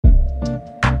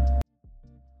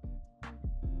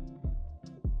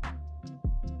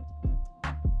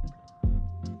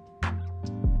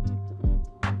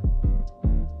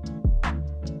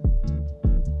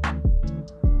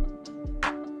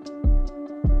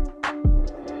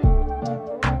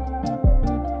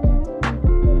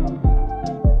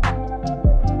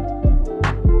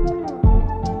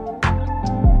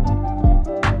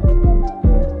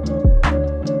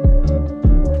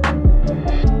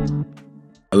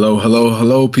Hello, hello,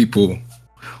 hello, people.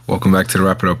 Welcome back to the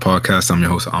Wrap It Up Podcast. I'm your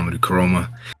host, Amadou Karoma,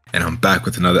 and I'm back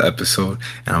with another episode,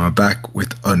 and I'm back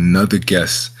with another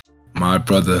guest, my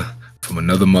brother from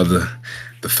another mother,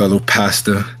 the fellow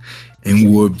pastor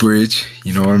in Woodbridge,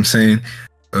 you know what I'm saying?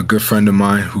 A good friend of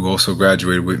mine who also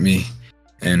graduated with me,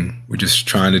 and we're just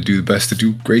trying to do the best to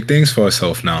do great things for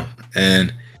ourselves now.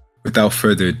 And without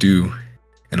further ado,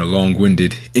 and a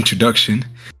long-winded introduction,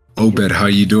 Obed, how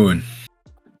you doing?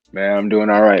 Man, I'm doing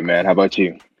all right, man. How about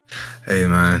you? Hey,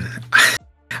 man,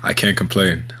 I can't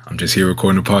complain. I'm just here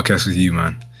recording a podcast with you,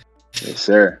 man. Yes,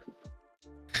 sir.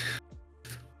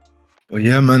 Well,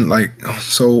 yeah, man,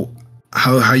 so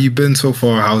how you been so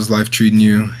far? How's life treating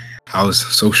you? How's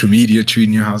social media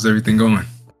treating you? How's everything going?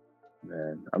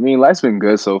 Man, I mean, life's been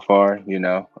good so far,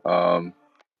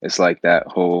 It's like that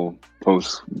whole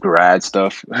post-grad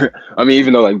stuff. I mean,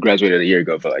 even though I graduated a year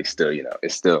ago, but still,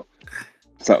 it's still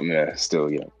something to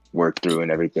still, work through and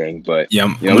everything. But yeah,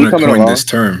 I'm gonna coin this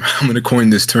term. I'm gonna coin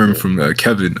this term from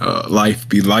Kevin. Life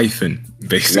be lifing,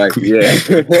 basically.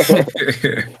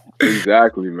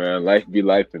 Exactly, man. Life be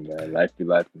lifing, man. Life be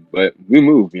lifing. But we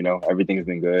move, everything's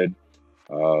been good.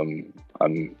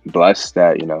 I'm blessed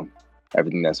that,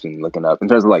 everything that's been looking up in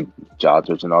terms of job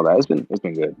search and all that. It's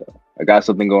been good though. I got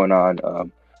something going on.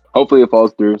 Hopefully it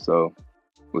falls through, so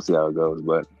we'll see how it goes.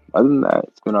 But other than that,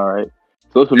 it's been all right.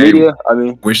 Social media, I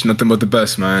mean, wish nothing but the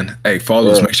best, man. Hey,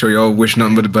 follow us. Make sure y'all wish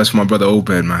nothing but the best for my brother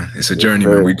Obed, man. It's a journey,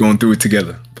 man. We're going through it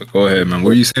together. But go ahead, man. What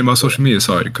are you saying about social media?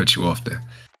 Sorry to cut you off there.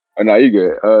 Oh, no, you're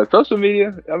good. Social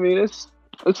media, I mean, it's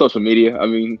social media. I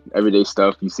mean, everyday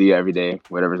stuff you see every day,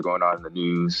 whatever's going on in the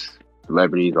news,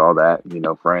 celebrities, all that,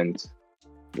 friends.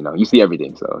 You see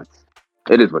everything, so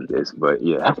it is what it is. But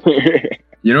yeah.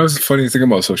 It's the funny thing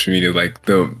about social media,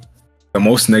 the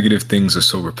most negative things are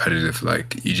so repetitive.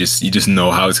 Like you just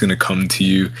know how it's gonna come to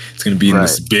you. It's gonna be in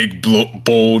this big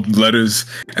bold letters,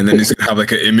 and then it's gonna have an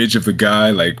image of the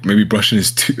guy maybe brushing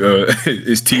his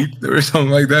teeth or something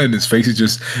like that, and his face is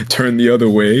just turned the other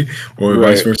way, or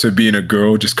vice versa, being a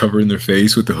girl just covering their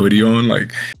face with the hoodie on.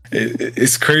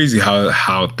 It's crazy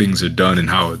how things are done and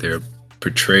how they're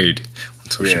portrayed on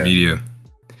social media.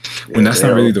 When that's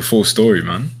not really the full story,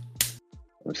 man.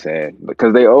 I'm saying,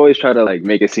 because they always try to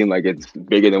make it seem like it's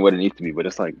bigger than what it needs to be, but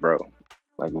it's bro,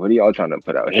 what are y'all trying to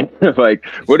put out here?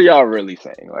 What are y'all really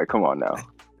saying? Come on now.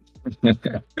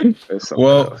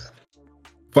 Well,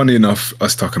 funny enough,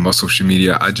 us talking about social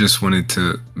media, I just wanted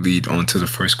to lead on to the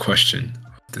first question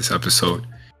of this episode.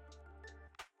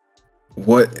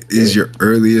 What is your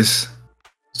earliest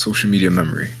social media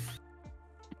memory?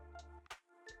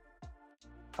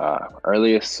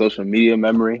 Earliest social media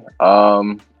memory?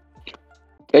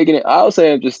 I would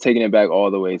say I'm just taking it back all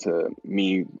the way to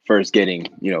me first getting,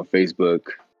 Facebook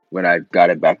when I got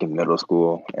it back in middle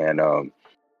school. And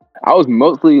I was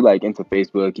mostly into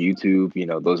Facebook, YouTube,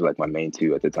 those were my main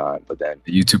two at the time. But then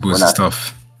YouTube was the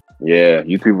stuff. Yeah,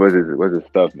 YouTube was the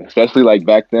stuff, especially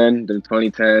back then, the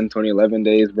 2010, 2011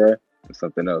 days, bro. It was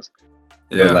something else.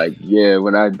 Yeah. But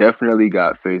when I definitely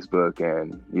got Facebook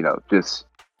and, just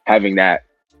having that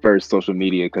first social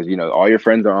media, because all your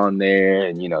friends are on there,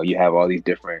 and you have all these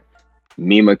different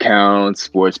meme accounts,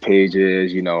 sports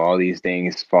pages, all these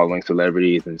things, following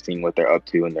celebrities and seeing what they're up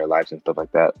to in their lives and stuff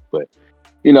like that. But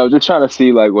just trying to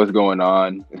see what's going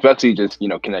on, especially just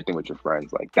connecting with your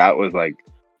friends. That was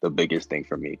the biggest thing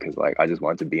for me, because I just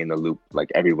wanted to be in the loop like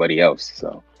everybody else.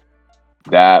 So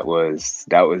that was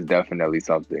definitely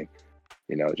something.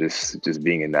 Just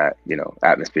being in that,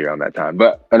 atmosphere on that time.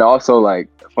 And also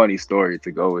funny story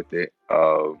to go with it.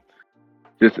 I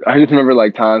just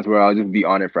remember times where I'll just be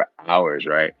on it for hours,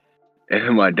 right?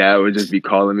 And my dad would just be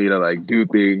calling me to do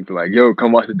things yo,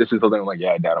 come wash the dishes. Something. I'm like,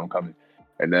 yeah, Dad, I'm coming.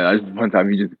 And then one time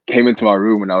he just came into my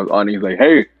room and I was on it. He's like,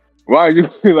 hey, why are you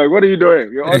what are you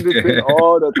doing? You're on this thing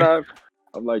all the time.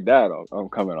 I'm like, Dad, I'm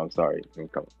coming. I'm sorry. I'm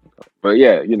coming. But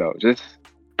yeah, just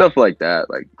stuff like that.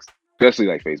 Especially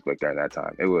Facebook during that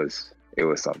time. It was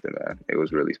something, man. It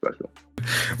was really special.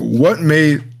 What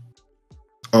made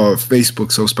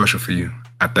Facebook so special for you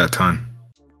at that time?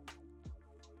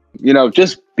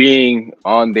 Just being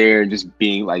on there, just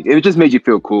being it just made you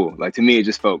feel cool. To me, it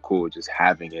just felt cool just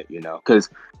having it, because,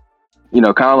 kind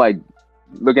of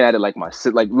looking at it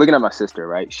looking at my sister,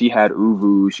 right? She had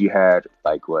Uvu, she had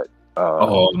what?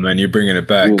 Oh man, you're bringing it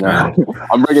back, man.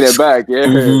 I'm bringing it back, yeah.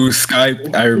 Uvu,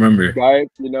 Skype, I remember.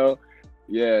 Skype,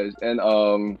 yeah, and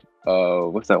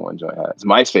what's that one joint has?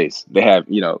 MySpace. They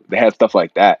have stuff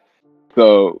like that.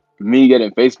 So me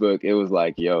getting Facebook, it was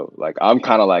yo, I'm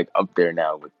kind of up there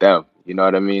now with them. You know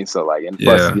what I mean? So and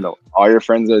plus, all your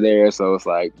friends are there, so it's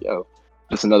yo,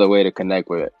 just another way to connect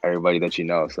with everybody that you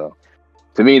know. So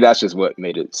to me, that's just what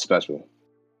made it special.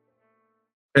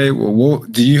 Hey, well,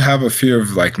 do you have a fear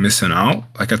of like missing out?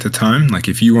 Like at the time, like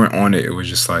if you weren't on it, it was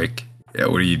just like, yeah,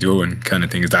 what are you doing? Kind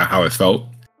of thing. Is that how it felt?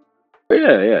 But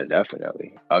yeah,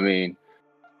 definitely. I mean,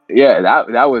 yeah,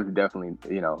 that was definitely,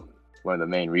 one of the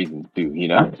main reasons too,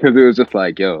 because it was just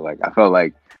like, yo, like I felt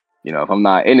like, if I'm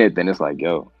not in it, then it's like,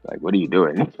 yo, like what are you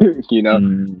doing,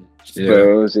 Mm, So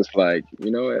yeah. it was just like,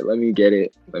 you know what, let me get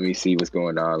it, let me see what's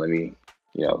going on, let me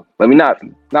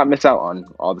not miss out on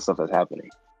all the stuff that's happening.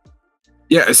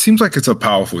 Yeah, it seems like it's a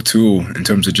powerful tool in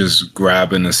terms of just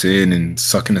grabbing us in and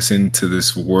sucking us into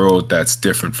this world that's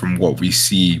different from what we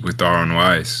see with our own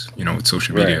eyes, with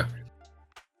social Right. media.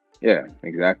 Yeah,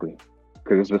 exactly.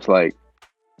 Because it's just like,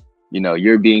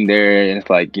 you're being there, and it's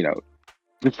like,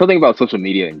 just something about social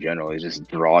media in general. It just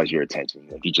draws your attention.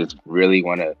 Like you just really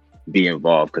want to be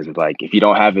involved, because it's like if you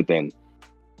don't have it, then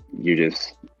you're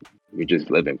just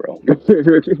living, bro.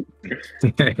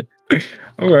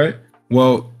 All right.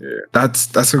 Well, Yeah.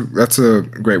 that's a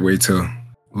great way to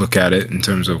look at it in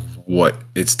terms of what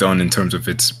it's done in terms of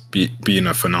being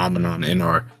a phenomenon in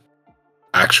our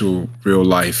actual real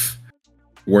life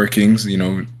workings.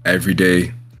 Every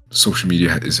day social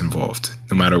media is involved.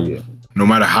 No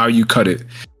matter how you cut it,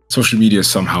 social media is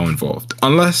somehow involved.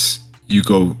 Unless you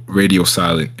go radio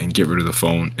silent and get rid of the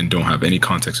phone and don't have any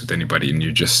context with anybody, and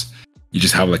you just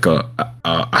have like a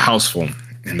house phone,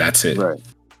 and that's it. Right.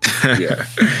 Yeah.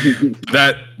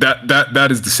 that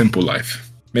is the simple life.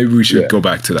 Maybe we should Yeah. go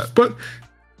back to that, but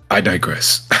I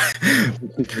digress.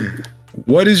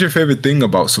 What is your favorite thing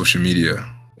about social media?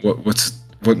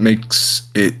 What makes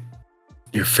it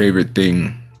your favorite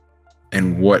thing,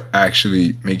 and what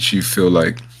actually makes you feel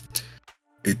like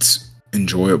it's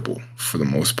enjoyable for the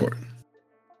most part?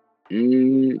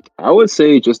 I would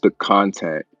say just the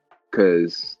content,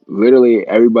 because literally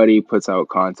everybody puts out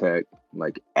content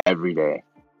like every day.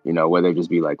 Whether it just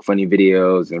be like funny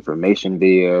videos, information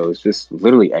videos, just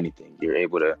literally anything. You're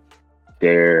able to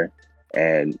share,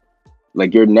 and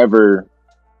like you're never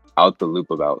out the loop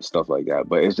about stuff like that.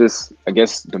 But it's just, I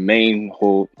guess, the main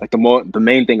whole, like the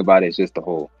main thing about it is just the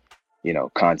whole,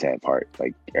 content part.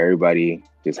 Like everybody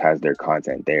just has their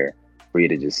content there for you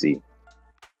to just see.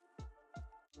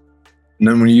 And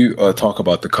then when you talk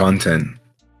about the content,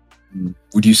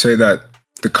 would you say that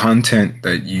the content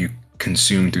that you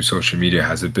consume through social media,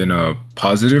 has it been a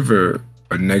positive or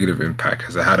a negative impact?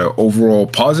 Has it had an overall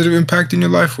positive impact in your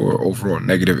life, or overall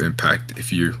negative impact,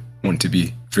 if you want to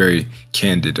be very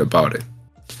candid about it?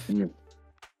 Mm.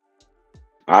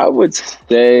 I would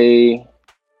say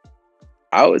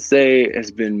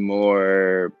it's been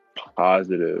more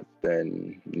positive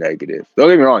than negative. Don't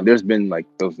get me wrong, there's been like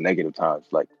those negative times,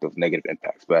 like those negative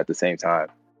impacts, but at the same time,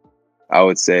 I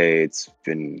would say it's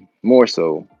been more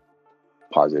so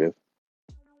positive.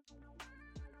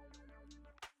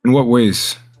 In what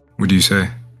ways would you say?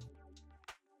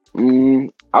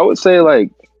 I would say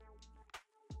like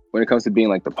when it comes to being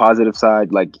like the positive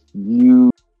side, like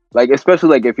especially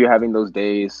like if you're having those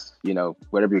days,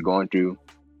 whatever you're going through,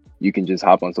 you can just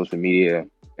hop on social media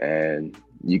and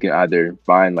you can either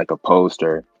find like a post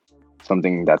or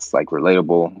something that's like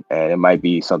relatable, and it might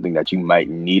be something that you might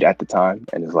need at the time,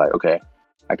 and it's like, okay,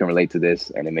 I can relate to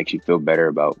this, and it makes you feel better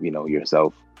about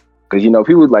yourself, because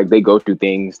people like they go through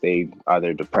things, they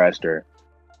either depressed or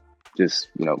just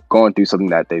going through something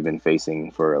that they've been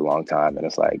facing for a long time, and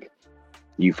it's like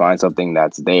you find something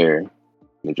that's there,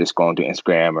 you're just going through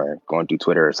Instagram or going through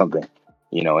Twitter or something,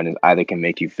 and it either can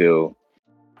make you feel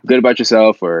good about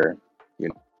yourself, or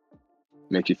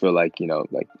make you feel like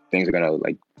like things are gonna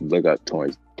like look up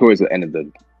towards the end of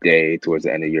the day, towards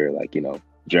the end of your like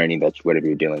journey, that's whatever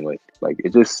you're dealing with. Like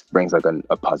it just brings like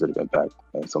a positive impact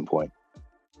at some point.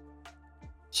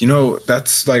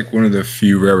 That's like one of the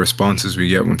few rare responses we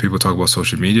get when people talk about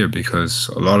social media, because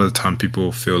a lot of the time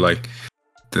people feel like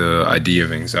the idea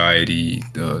of anxiety,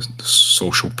 the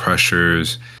social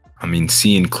pressures,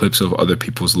 seeing clips of other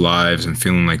people's lives and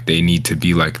feeling like they need to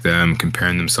be like them,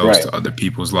 comparing themselves Right. to other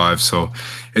people's lives. So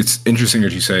it's interesting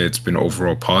that you say it's been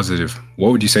overall positive.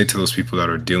 What would you say to those people that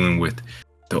are dealing with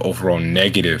the overall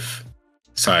negative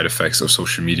side effects of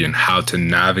social media, and how to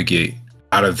navigate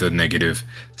out of the negative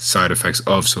side effects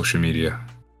of social media?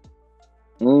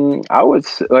 I would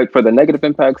like for the negative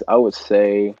impacts, I would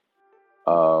say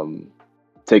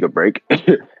take a break.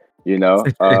 Very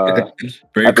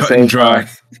At the cut and same dry. time,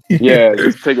 yeah,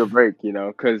 just take a break,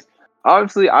 because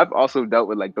obviously I've also dealt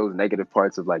with like those negative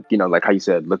parts of like, like how you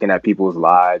said, looking at people's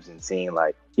lives and seeing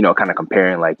like, kind of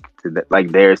comparing like like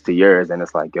theirs to yours, and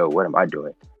it's like, yo, what am I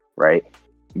doing? Right.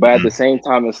 But at the same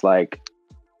time, it's like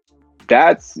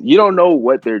you don't know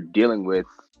what they're dealing with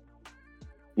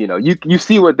you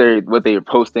see what they're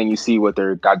posting, you see what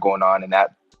they're got going on in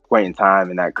that point in time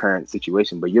in that current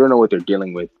situation, but you don't know what they're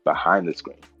dealing with behind the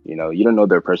screen. You don't know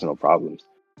their personal problems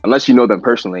unless you know them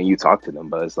personally and you talk to them.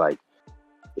 But it's like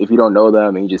if you don't know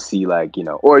them and you just see like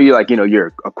or you like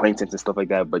your acquaintance and stuff like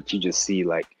that, but you just see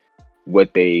like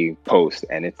what they post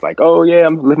and it's like, oh yeah,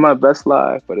 I'm living my best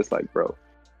life, but it's like, bro,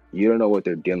 you don't know what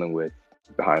they're dealing with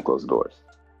behind closed doors.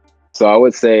 So I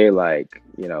would say like,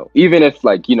 even if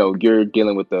like, you're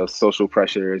dealing with the social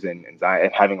pressures and anxiety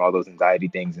and having all those anxiety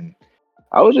things, and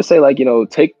I would just say like,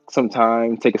 take some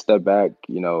time, take a step back,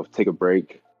 take a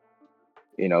break.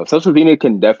 Social media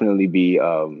can definitely be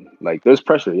like there's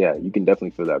pressure. Yeah, you can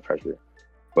definitely feel that pressure.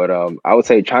 But I would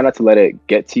say try not to let it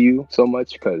get to you so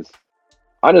much because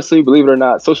honestly, believe it or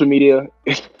not, social media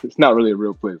it's not really a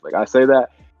real place. Like I say that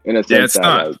in a Yeah, sense it's that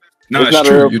not. like No, it's it's not a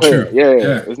true. real You're place. true. Yeah,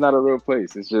 Yeah. it's not a real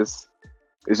place. It's just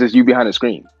you behind a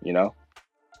screen,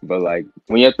 But like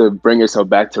when you have to bring yourself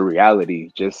back to reality,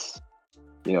 just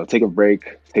take a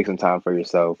break, take some time for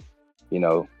yourself, you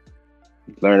know,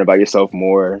 learn about yourself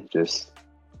more. Just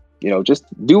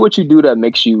do what you do that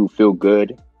makes you feel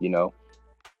good,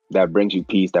 that brings you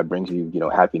peace, that brings you,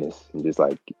 happiness. And just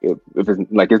like if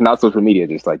it's like it's not social media,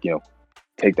 just like,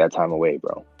 take that time away,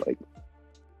 bro. Like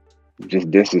just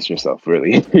distance yourself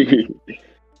really.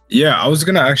 Yeah, I was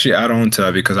gonna actually add on to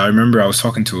that because I remember I was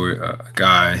talking to a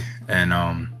guy and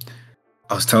I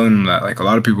was telling him that like a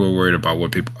lot of people are worried about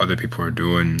what other people are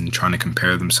doing and trying to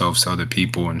compare themselves to other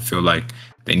people and feel like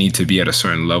they need to be at a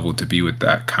certain level to be with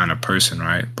that kind of person,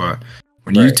 right? But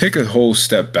when you Right. take a whole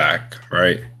step back,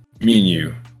 right? Me and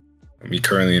you, me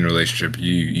currently in a relationship,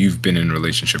 you've been in a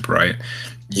relationship, right?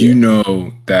 You Yeah.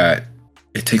 know that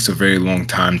it takes a very long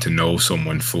time to know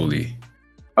someone fully.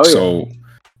 Oh yeah. So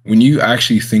when you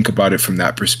actually think about it from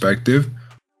that perspective,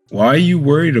 why are you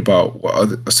worried about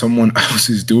what someone else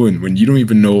is doing when you don't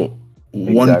even know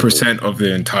Exactly. 1% of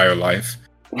their entire life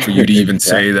for you to even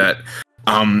say Exactly. that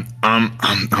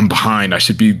I'm behind, I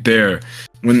should be there,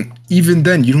 when even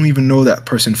then you don't even know that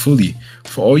person fully.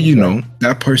 For all you know, Exactly.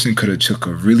 that person could have took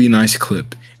a really nice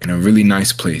clip in a really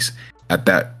nice place at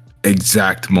that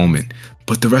exact moment,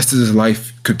 but the rest of his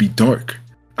life could be dark.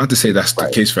 Not to say that's the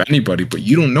Right. case for anybody, but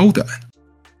you don't know that.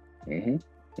 Mm-hmm.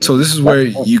 So Mm-hmm. this is That's where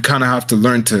the point. you kind of have to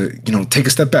learn to, take a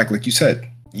step back. Like you said,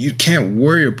 you can't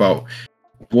worry about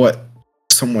what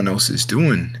someone else is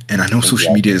doing. And I know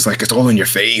social media Exactly. is like, it's all in your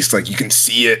face. Like you can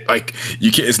see it. Like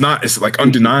you can, it's like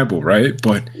undeniable, right?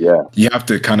 But Yeah. you have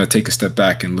to kind of take a step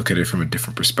back and look at it from a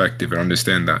different perspective and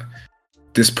understand that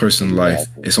this person's life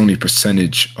Exactly. is only a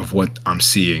percentage of what I'm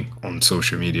seeing on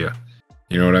social media.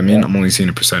 You know what I mean? Yeah. I'm only seeing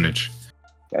a percentage.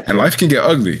 That's And it. life can get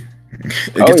ugly.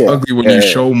 It Oh gets yeah. ugly when Yeah. you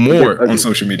Yeah. show It gets more on ugly.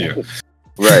 social media.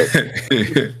 Right.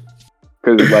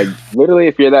 Because like literally,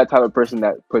 if you're that type of person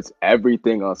that puts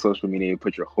everything on social media, you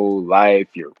put your whole life,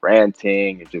 you're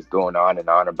ranting, you're just going on and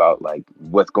on about like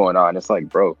what's going on. It's like,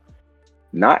 bro,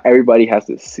 not everybody has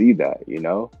to see that.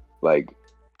 Like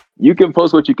you can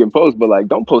post what you can post, but like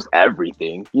don't post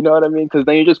everything. You know what I mean? Because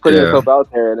then you're just putting Yeah. yourself out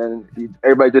there, and then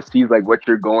everybody just sees like what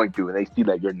you're going through, and they see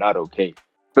that you're not okay.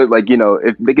 But like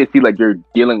if they can see like you're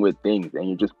dealing with things, and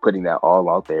you're just putting that all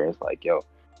out there, it's like, yo,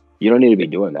 you don't need to be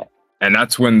doing that. And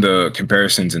that's when the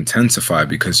comparisons intensify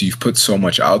because you've put so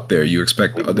much out there. You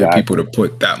expect other people to Exactly.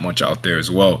 put that much out there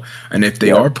as well. And if they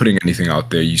Yep. are putting anything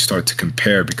out there, you start to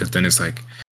compare because then it's like,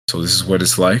 so this is what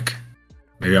it's like.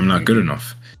 Maybe I'm not good Mm-hmm.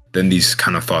 enough. Then these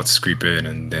kind of thoughts creep in,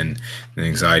 and then the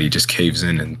anxiety just caves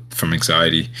in. And from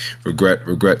anxiety,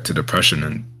 regret to depression.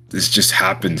 And this just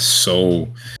happens so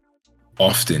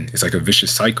often. It's like a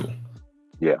vicious cycle.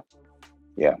 Yeah.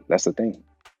 Yeah. That's the thing.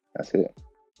 That's it.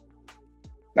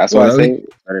 That's why Well, I Ellie, say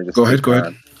it's better just go to ahead. take Go ahead.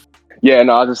 time. Yeah,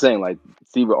 no, I was just saying, like,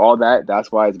 see, with all that,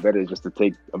 that's why it's better just to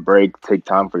take a break, take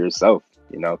time for yourself,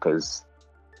 because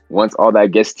once all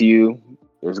that gets to you,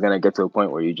 it's gonna get to a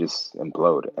point where you just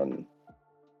implode. And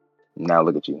now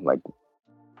look at you, like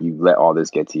you let all this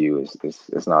get to you.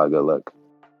 It's not a good look.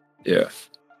 Yeah.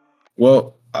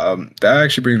 Well, that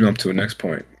actually brings me up to the next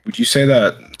point. Would you say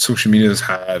that social media has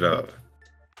had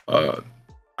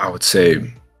I would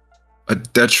say, a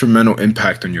detrimental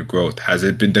impact on your growth? Has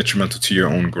it been detrimental to your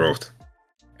own growth?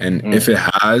 And if Mm. it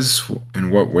has,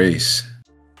 in what ways?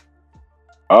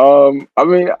 I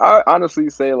mean, I honestly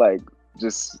say like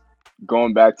just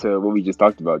going back to what we just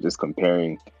talked about, just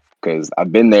comparing, because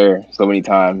I've been there so many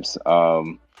times.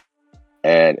 And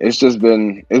it's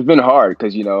been hard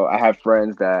because I have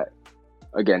friends that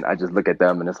again I just look at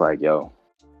them and it's like, yo,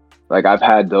 like I've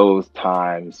had those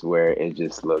times where it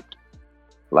just looked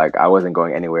like I wasn't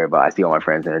going anywhere, but I see all my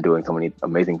friends and they're doing so many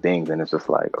amazing things, and it's just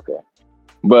like, okay,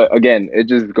 But again, it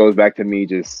just goes back to me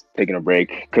just taking a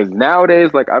break because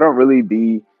nowadays, like, I don't really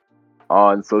be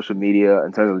on social media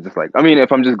in terms of just like, I mean,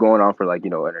 if I'm just going on for like,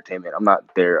 entertainment, I'm not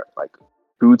there like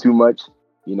too much,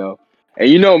 you know. And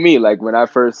you know me, like when I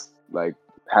first like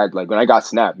had like when I got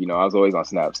Snap, I was always on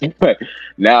Snaps. But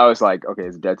now it's like, okay,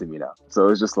 it's dead to me now. So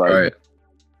it's just like, Right.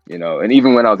 and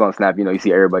even when I was on Snap, you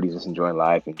see everybody just enjoying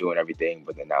life and doing everything,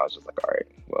 but then now it's just like, all right,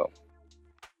 well,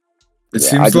 It yeah, I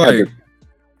seems just have like to.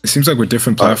 it seems like with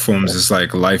different Oh, platforms, it's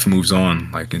like life moves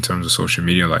on. Like in terms of social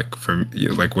media, like for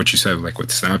like what you said, like with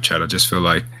Snapchat, I just feel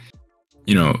like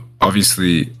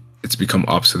obviously it's become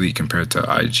obsolete compared to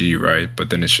IG, right? But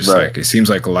then it's just right. like it seems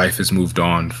like life has moved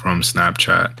on from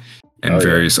Snapchat and Oh yeah.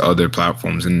 various other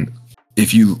platforms. And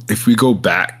if we go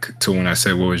back to when I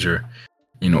said what was your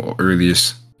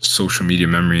earliest social media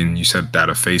memory, and you said that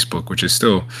of Facebook, which is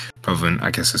still prevalent, I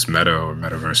guess it's Meta or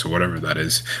Metaverse or whatever that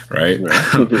is, right?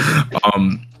 Right.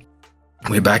 um,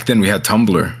 way back then we had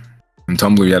Tumblr, and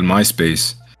Tumblr we had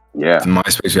MySpace. Yeah. In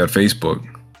MySpace we had Facebook,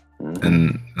 Mm-hmm.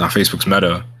 and now Facebook's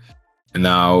Meta. And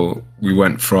now we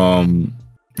went from,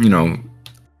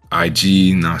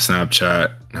 IG, now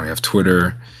Snapchat, now we have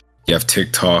Twitter, you have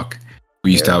TikTok,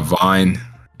 we used to Yeah. have Vine.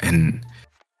 And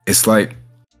it's like,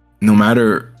 no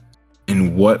matter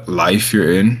in what life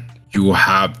you're in, you will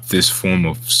have this form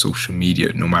of social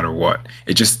media, no matter what.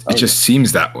 It just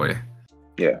seems that way.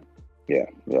 Yeah.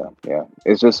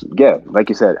 It's just like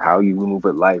you said, how you move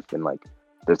with life, and like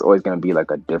there's always gonna be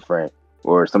like a different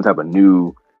or some type of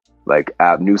new like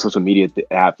app, new social media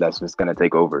app that's just gonna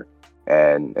take over.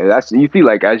 And that's you see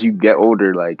like as you get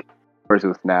older, like first it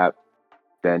was Snap,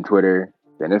 then Twitter,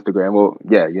 then Instagram. Well,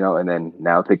 yeah, and then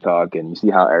now TikTok, and you see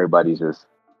how everybody's just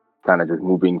kind of just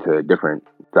moving to different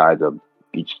sides of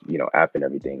each app and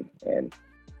everything. And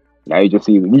now you just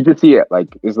see it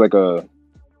like it's like a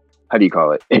how do you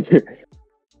call it?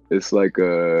 It's like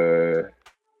I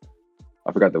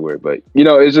forgot the word, but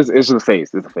it's just a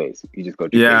phase. It's a phase. You just go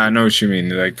through Yeah, I phases. know what you mean.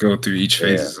 Like go through each Yeah.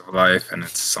 phases of life, and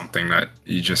it's something that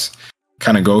you just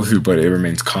kind of go through, but it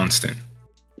remains constant.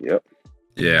 Yep.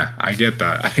 Yeah, I get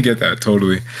that. I get that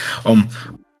totally. Um,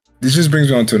 this just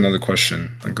brings me on to another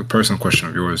question, like a personal question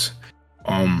of yours.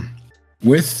 Um,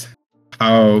 with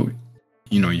how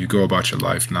you go about your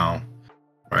life now,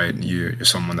 right? You're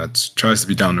someone that tries to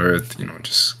be down to earth,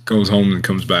 just goes home and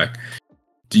comes back.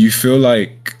 Do you feel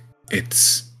like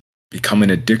it's becoming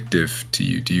addictive to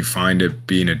you? Do you find it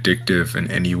being addictive in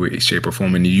any way, shape, or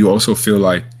form? And do you also feel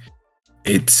like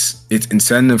it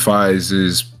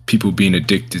incentivizes people being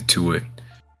addicted to it?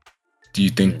 Do you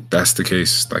think that's the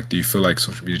case? Like, do you feel like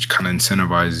social media kind of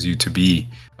incentivizes you to be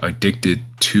addicted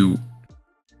to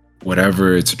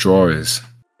whatever its draw is,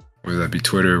 whether that be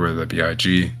Twitter, whether that be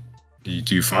IG?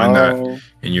 Do you find that Um.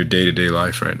 in your day-to-day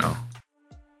life right now?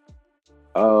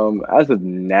 As of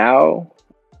now,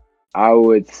 I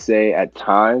would say at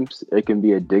times it can be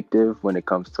addictive when it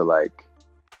comes to like,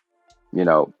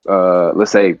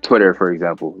 let's say Twitter, for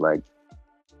example. Like,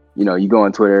 you go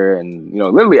on Twitter and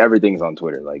literally everything's on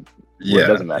Twitter. Like, well, it Yeah,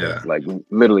 doesn't matter. yeah, Like,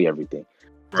 literally everything.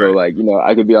 So right. like,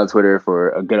 I could be on Twitter for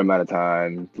a good amount of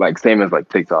time, like same as like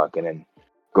TikTok, and then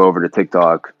go over to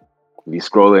TikTok, be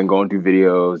scrolling, going through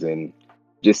videos, and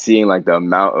just seeing like the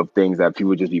amount of things that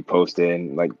people just be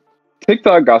posting. Like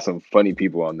TikTok got some funny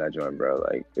people on that joint, bro.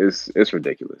 Like it's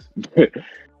ridiculous.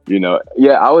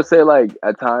 Yeah, I would say like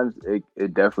at times it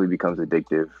definitely becomes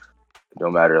addictive, no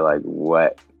matter like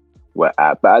what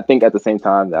app. But I think at the same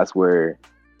time that's where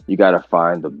you gotta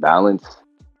find the balance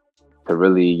to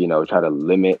really, try to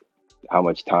limit how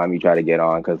much time you try to get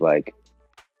on. Cause like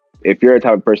if you're a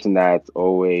type of person that's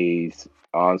always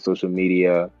on social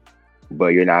media, but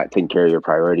you're not taking care of your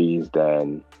priorities,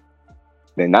 then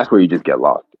that's where you just get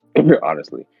lost,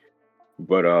 honestly.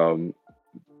 But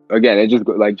again, it just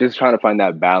like just trying to find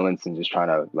that balance and just trying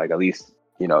to like at least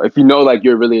if like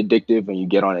you're really addictive and you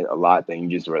get on it a lot, then you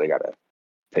just really gotta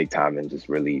take time and just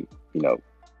really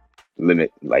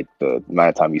limit like the amount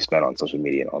of time you spend on social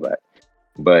media and all that.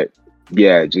 But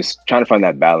yeah, just trying to find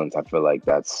that balance. I feel like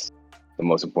that's the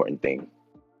most important thing.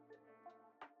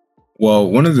 Well,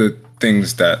 one of the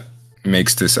things that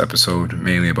makes this episode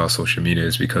mainly about social media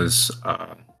is because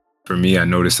for me, I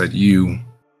noticed that you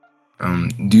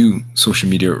do social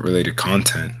media related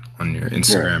content on your Yeah,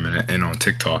 Instagram and on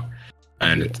TikTok.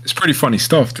 And yeah, it's pretty funny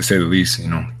stuff, to say the least,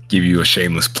 give you a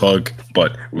shameless plug.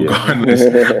 But regardless,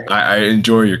 yeah. I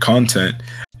enjoy your content.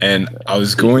 And I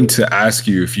was going Appreciate it. to ask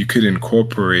you if you could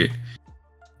incorporate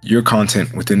your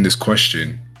content within this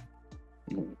question.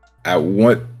 At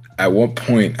what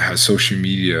point has social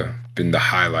media been the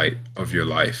highlight of your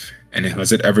life? And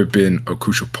has it ever been a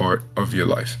crucial part of your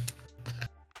life?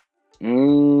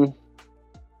 Mm,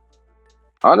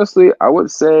 Honestly, I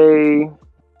would say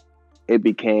it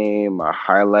became a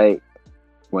highlight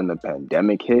when the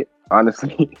pandemic hit.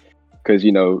 Honestly, because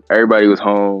everybody was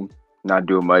home, not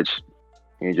doing much.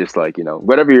 And you're just like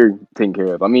whatever you're taking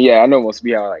care of. I mean, yeah, I know most of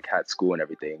you like had school and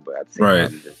everything, but at the same Right.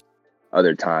 time, there's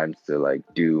other times to like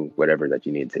do whatever that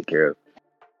you need to take care of.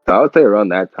 So I would say around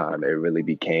that time, it really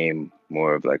became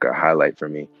more of like a highlight for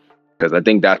me because I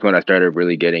think that's when I started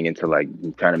really getting into like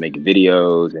trying to make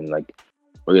videos and like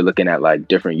really looking at like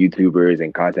different YouTubers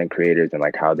and content creators and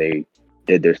like how they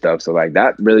did their stuff. So like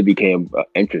that really became an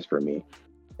interest for me,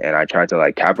 and I tried to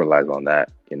like capitalize on that,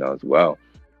 as well.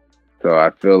 So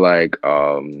I feel like,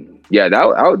 yeah,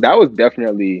 that was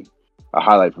definitely a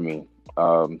highlight for me.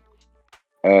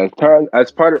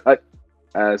 As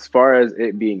far as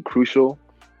it being crucial,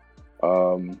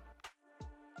 um,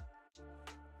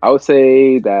 I would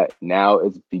say that now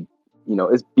it's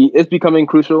becoming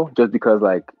crucial just because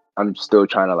like I'm still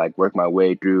trying to like work my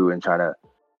way through and trying to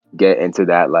get into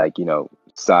that like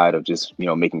side of just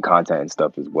making content and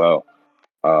stuff as well.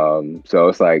 So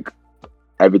it's like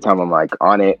every time I'm like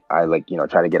on it, I like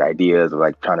try to get ideas of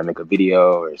like trying to make a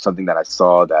video or something that I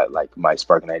saw that like might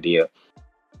spark an idea.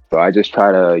 So I just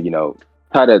try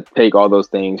to take all those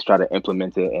things, try to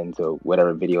implement it into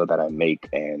whatever video that I make,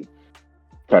 and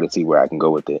try to see where I can go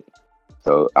with it.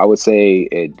 So I would say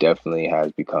it definitely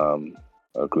has become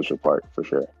a crucial part for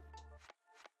sure.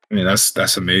 I mean,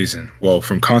 that's amazing. Well,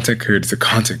 from content creator to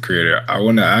content creator, I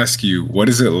want to ask you, what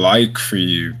is it like for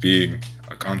you being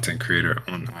a content creator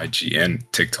on IG and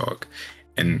TikTok,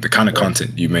 and the kind of Right.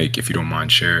 content you make, if you don't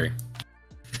mind sharing?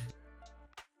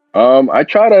 I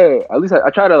try to at least I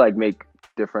try to like make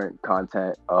different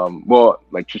content. Well,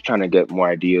 like just trying to get more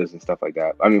ideas and stuff like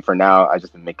that. I mean, for now, I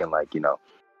just been making like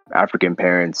African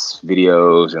parents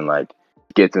videos and like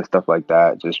skits and stuff like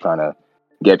that. Just trying to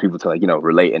get people to like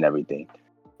relate and everything.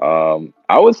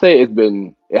 I would say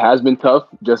it has been tough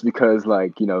just because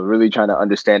like really trying to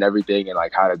understand everything and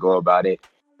like how to go about it.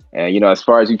 And as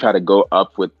far as you try to go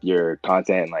up with your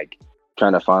content, like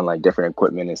trying to find like different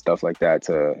equipment and stuff like that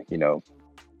to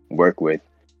work with.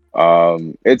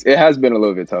 It has been a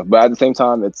little bit tough, but at the same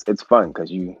time, it's fun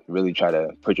because you really try to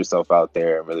put yourself out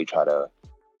there and really try to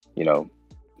you know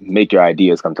make your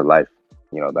ideas come to life.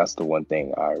 That's the one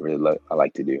thing I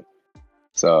like to do.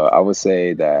 So I would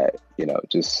say that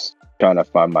just trying to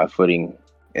find my footing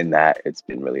in that, it's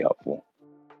been really helpful.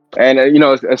 And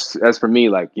as for me,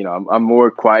 like I'm more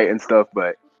quiet and stuff,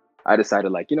 but I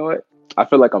decided like what, I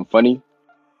feel like I'm funny,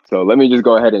 so let me just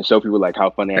go ahead and show people like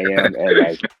how funny I am, and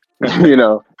like you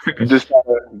know, just try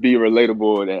to be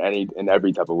relatable in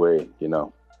every type of way.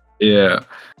 Yeah,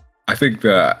 I think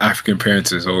the African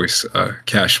parents is always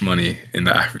cash money in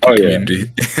the Oh African yeah,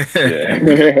 community.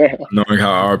 yeah, Knowing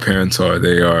how our parents are,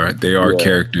 they are yeah.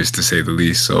 characters to say the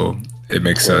least. So it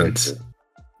makes Very sense. true.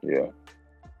 Yeah.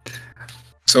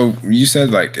 So you said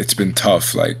like it's been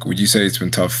tough. Like, would you say it's been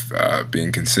tough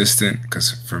being consistent?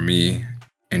 Because for me,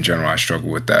 in general, I struggle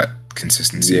with that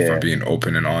consistency. If I'm Yeah, being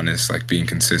open and honest, like being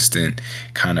consistent,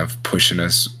 kind of pushing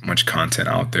as much content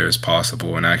out there as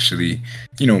possible, and actually,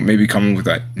 maybe coming with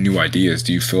like new ideas.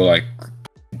 Do you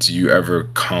ever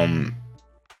come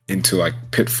into like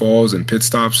pitfalls and pit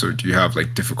stops, or do you have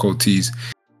like difficulties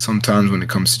sometimes when it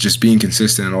comes to just being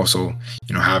consistent and also,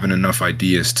 having enough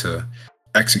ideas to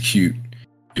execute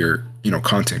your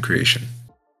content creation?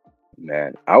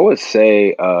 man. I would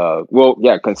say, well,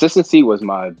 yeah, consistency was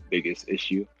my biggest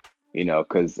issue.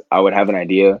 Because I would have an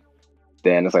idea,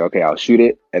 then it's like, okay, I'll shoot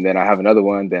it, and then I have another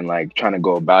one. Then like trying to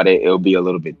go about it, it'll be a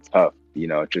little bit tough.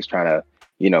 Just trying to,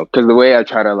 because the way I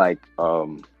try to like,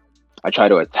 I try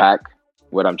to attack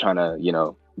what I'm trying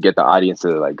to, get the audience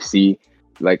to like see.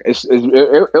 Like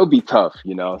it'll be tough.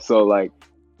 So like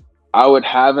I would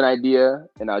have an idea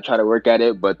and I'll try to work at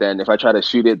it, but then if I try to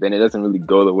shoot it, then it doesn't really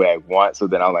go the way I want. So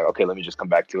then I'm like, okay, let me just come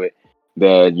back to it.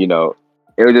 Then, it'll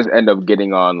just end up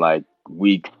getting on like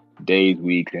weeks, days,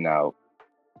 weeks, and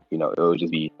it'll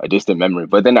just be a distant memory.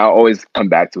 But then I'll always come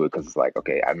back to it because it's like,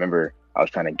 okay, I remember I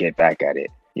was trying to get back at it.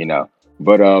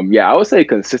 But yeah, I would say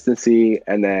consistency,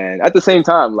 and then at the same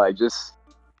time, like just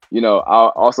I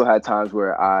also had times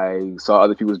where I saw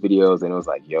other people's videos and it was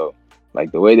like, yo,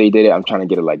 like the way they did it, I'm trying to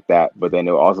get it like that. But then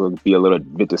it'll also be a little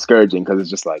bit discouraging because it's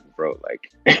just like, bro,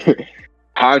 like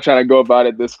how I'm trying to go about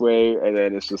it this way, and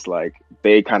then it's just like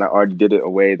they kind of already did it a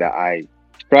way that I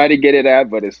try to get it at,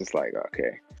 but it's just like,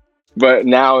 okay. But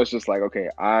now it's just like, okay,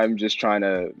 I'm just trying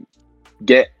to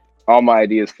get all my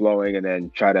ideas flowing and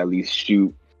then try to at least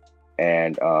shoot.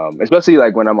 And especially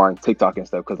like when I'm on TikTok and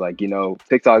stuff, because like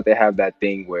TikTok, they have that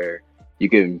thing where you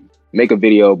can make a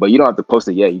video, but you don't have to post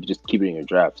it yet. You can just keep it in your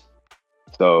drafts.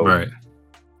 So Right.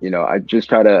 I just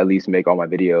try to at least make all my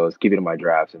videos, keep it in my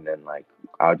drafts, and then like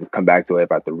I'll just come back to it.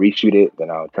 If I have to reshoot it, then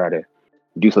I'll try to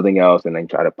do something else and then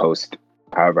try to post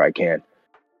however I can.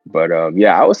 But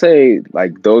yeah, I would say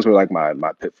like those were like my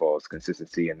pitfalls: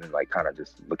 consistency, and then like kind of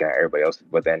just looking at everybody else.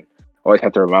 But then always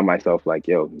have to remind myself like,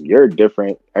 yo, you're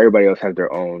different. Everybody else has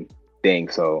their own thing.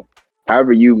 So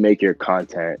however you make your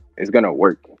content is gonna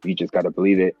work. You just gotta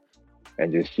believe it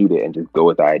and just shoot it and just go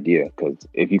with the idea. Because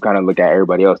if you kind of look at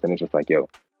everybody else, then it's just like, yo,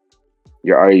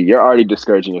 you're already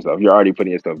discouraging yourself. You're already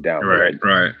putting yourself down. Right, Like,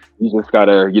 right. you just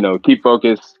gotta, keep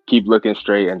focused, keep looking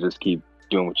straight, and just keep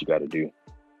doing what you gotta do.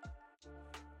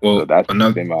 So Well, that's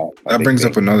another been my that big brings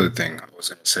up thing. another thing. I was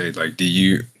gonna say, like, do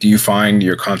you find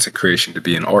your content creation to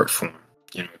be an art form?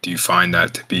 Do you find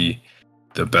that to be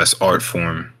the best art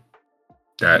form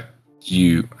that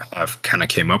you have kind of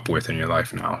came up with in your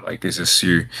life now? Like, this is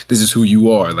who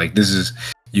you are. Like, this is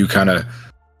you kind of,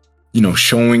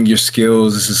 showing your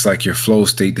skills. This is like your flow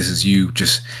state. This is you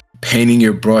just painting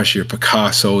your brush, your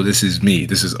Picasso. This is me.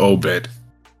 This is Obed.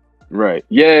 Right.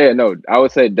 Yeah, no, I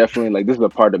would say definitely like this is a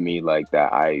part of me like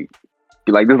that I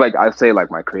like this like I say like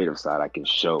my creative side I can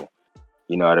show.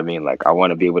 You know what I mean? Like I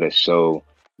want to be able to show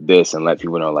this and let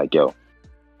people know like, yo,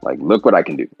 like look what I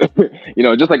can do.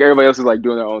 Just like everybody else is like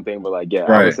doing their own thing, but like yeah,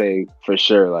 I would Right. say for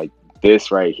sure like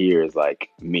this right here is like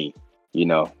me.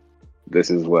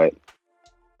 This is what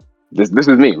this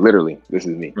is me, literally. This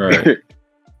is me. Right.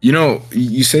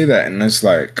 You say that, and it's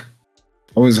like, I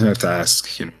always have to ask,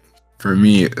 for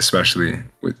me, especially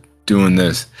with doing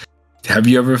this, have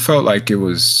you ever felt like it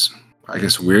was, I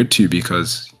guess, weird to you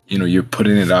because, you're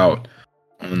putting it out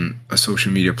on a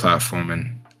social media platform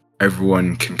and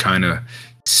everyone can kind of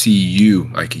see you,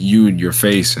 like you and your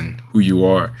face and who you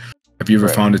are. Have you ever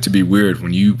Right. found it to be weird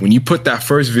when you put that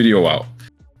first video out?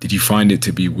 Did you find it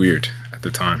to be weird at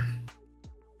the time?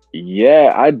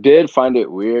 Yeah, I did find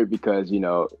it weird because,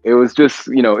 it was just,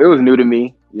 it was new to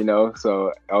me,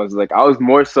 so I was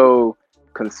more so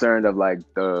concerned of like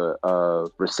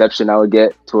the reception I would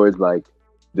get towards like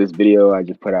this video I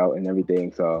just put out and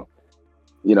everything. So,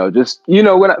 just,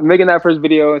 when making that first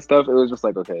video and stuff, it was just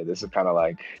like, okay, this is kind of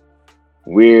like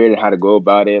weird how to go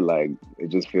about it. Like, it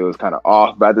just feels kind of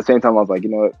off. But at the same time, I was like, you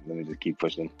know what, let me just keep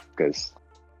pushing because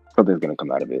something's going to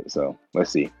come out of it. So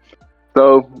let's see.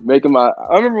 So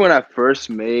I remember when I first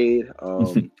made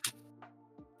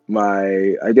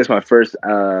my first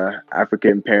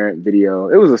African parent video.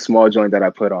 It was a small joint that I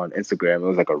put on Instagram. It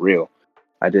was like a reel.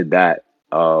 I did that.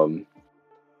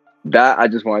 That I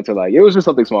just wanted to like. It was just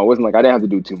something small. It wasn't like I didn't have to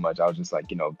do too much. I was just like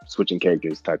switching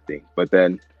characters type thing. But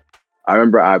then I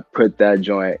remember I put that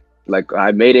joint. Like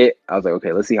I made it. I was like,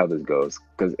 okay, let's see how this goes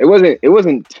because it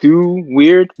wasn't too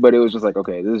weird, but it was just like,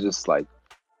 okay, this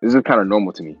is kind of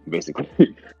normal to me, basically.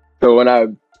 So when I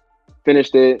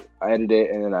finished it, I edited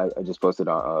it, and then I just posted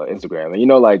on Instagram.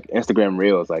 And like Instagram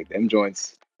Reels, like them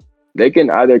joints, they can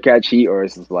either catch heat or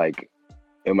it's just like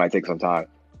it might take some time.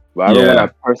 But I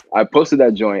remember when Yeah. I posted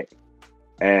that joint,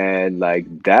 and like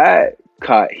that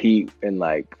caught heat in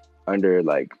like under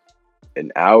like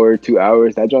an hour, 2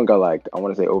 hours. That joint got like I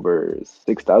want to say over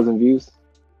 6,000 views,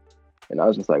 and I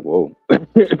was just like, whoa,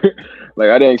 like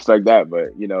I didn't expect that. But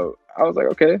I was like,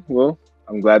 okay, well,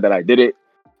 I'm glad that I did it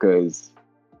because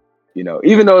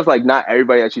even though it's like not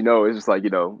everybody that it's just like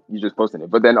you just posting it.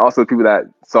 But then also people that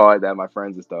saw it, that my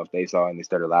friends and stuff, they saw it and they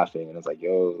started laughing, and it's like,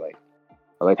 yo, like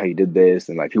I like how you did this,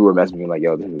 and like people were messaging me like,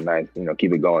 yo, this is nice,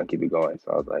 keep it going, keep it going.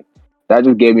 So I was like, that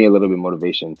just gave me a little bit of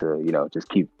motivation to just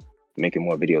keep making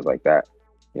more videos like that.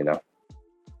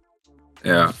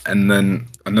 Yeah, and then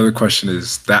another question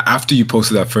is that after you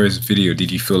posted that first video, did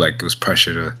you feel like it was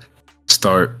pressure to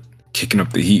start kicking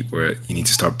up the heat where you need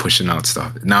to start pushing out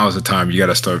stuff? Now is the time you got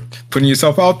to start putting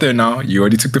yourself out there now. You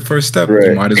already took the first step. Right.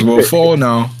 You might as well fall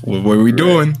now. What are we Right.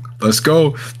 doing? Let's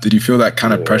go. Did you feel that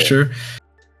kind of pressure?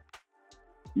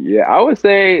 Yeah, I would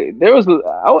say there was.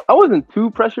 I wasn't too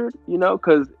pressured,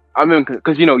 because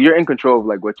you're in control of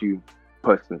like what you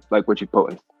post, like what you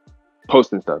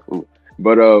post and stuff. Ooh.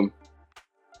 But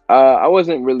I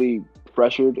wasn't really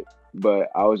pressured, but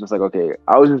I was just like, okay.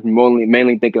 I was just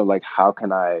mainly thinking of like, how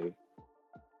can I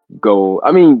go?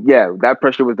 I mean, yeah, that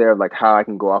pressure was there of like how I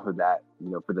can go off of that,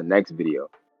 for the next video.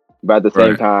 But at the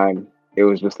same time, it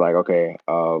was just like, okay,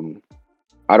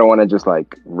 I don't want to just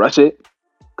like rush it.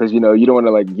 Because you don't want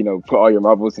to like put all your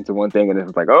marbles into one thing and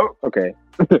it's like, oh, okay,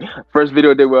 first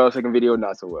video did well, second video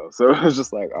not so well. So it was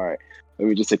just like, all right, let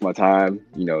me just take my time,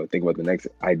 think about the next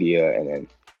idea, and then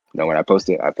when I post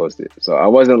it. So I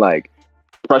wasn't like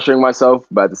pressuring myself,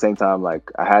 but at the same time, like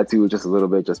I had to just a little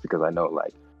bit, just because I know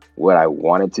like what I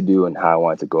wanted to do and how I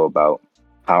wanted to go about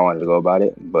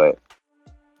it. But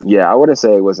Yeah, I wouldn't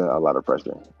say it wasn't a lot of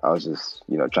pressure. I was just,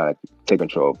 trying to take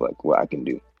control of like what I can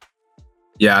do.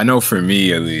 Yeah, I know for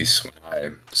me at least when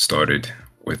I started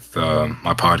with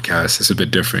my podcast, it's a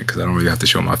bit different because I don't really have to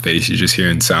show my face. You're just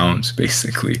hearing sounds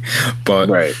basically. But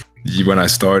Right. when I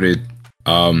started,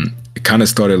 it kind of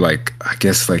started like I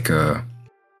guess like a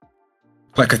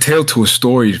tale to a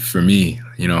story for me.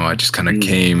 I just kind of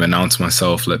came, announced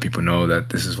myself, let people know that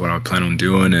this is what I plan on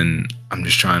doing, and I'm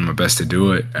just trying my best to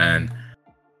do it. And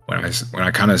when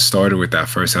I kind of started with that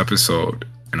first episode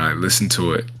and I listened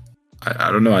to it,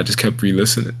 I don't know, I just kept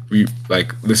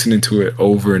listening to it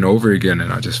over and over again,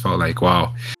 and I just felt like,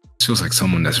 wow, this feels like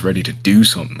someone that's ready to do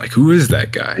something. Like, who is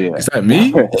that guy? Yeah. Is that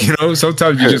me?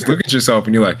 Sometimes you just look at yourself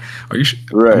and you're like, are you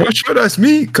Right. I'm not sure that's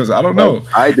me, because I don't know.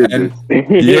 I did this.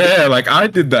 Yeah, like I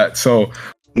did that. So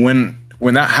when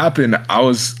that happened, I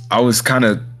was kind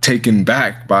of taken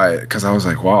back by it, because I was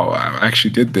like, wow, I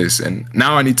actually did this, and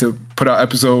now I need to put out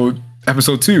episode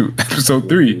 2, episode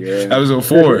 3, episode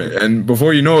 4, and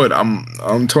before you know it,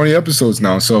 I'm 20 episodes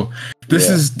now. So this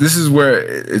is where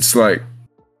it's like,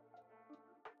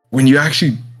 when you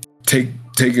actually take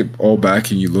it all back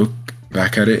and you look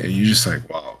back at it and you're just like,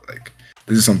 wow, like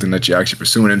this is something that you're actually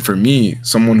pursuing. And for me,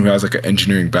 someone who has like an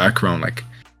engineering background, like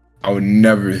I would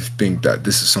never think that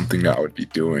this is something that I would be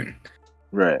doing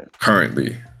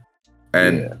currently.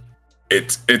 And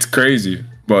it's crazy,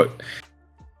 but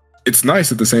it's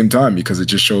nice at the same time, because it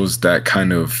just shows that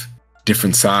kind of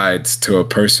different sides to a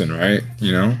person, right?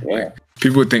 Like,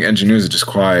 people would think engineers are just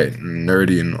quiet and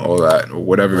nerdy and all that, or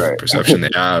whatever perception they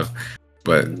have.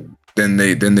 But then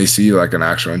they see like an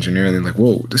actual engineer and they're like,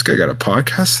 whoa, this guy got a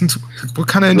podcast? What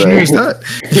kind of engineer is that?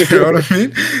 You know what I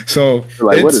mean? So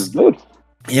like, what is this?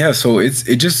 Yeah, so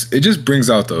it just brings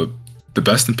out the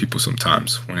best in people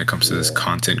sometimes when it comes to this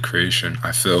content creation,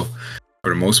 I feel, for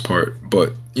the most part.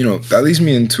 But that leads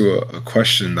me into a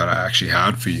question that I actually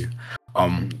had for you.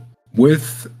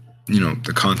 With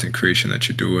the content creation that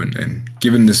you're doing, and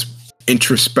given this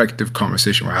introspective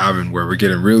conversation we're having, where we're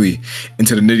getting really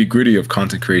into the nitty-gritty of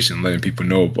content creation, letting people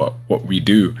know about what we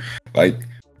do, like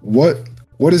what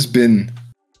has been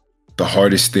the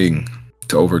hardest thing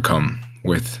to overcome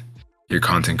with your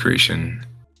content creation,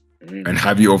 and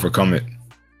have you overcome it?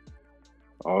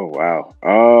 Oh wow.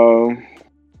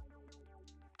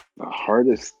 The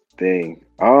hardest thing.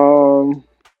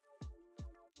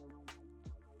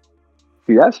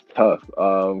 See, that's tough.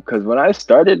 Because when I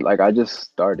started, like, I just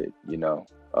started,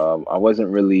 I wasn't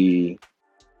really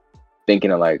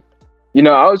thinking of like,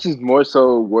 I was just more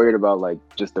so worried about like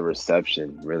just the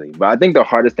reception, really. But I think the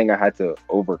hardest thing I had to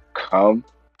overcome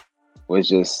was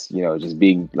just, just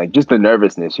being like, just the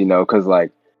nervousness, because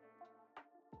like,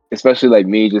 especially like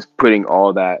me just putting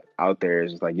all that out there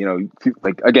is just like,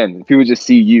 like, again, people just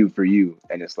see you for you,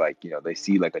 and it's like, they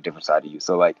see like a different side of you.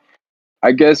 So like,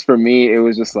 I guess for me, it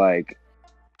was just like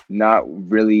not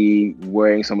really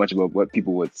worrying so much about what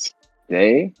people would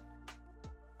say,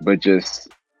 but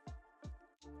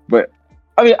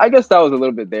I mean, I guess that was a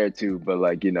little bit there too, but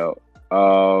like, it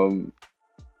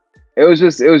was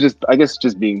just, I guess,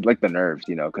 just being like the nerves,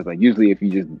 because like usually if you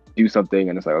just do something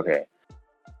and it's like, okay,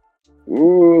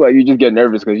 ooh, like you just get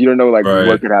nervous because you don't know like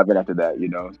what could happen after that,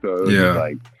 So it was just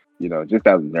like, just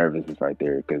that nervousness right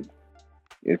there, because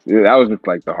that was just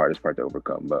like the hardest part to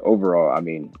overcome. But overall, I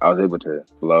mean, I was able to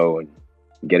flow and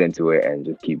get into it and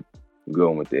just keep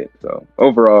going with it. So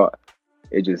overall,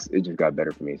 it just got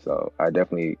better for me. So I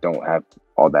definitely don't have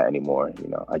all that anymore.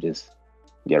 I just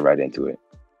get right into it.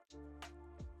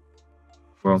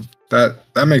 Well,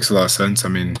 that makes a lot of sense. I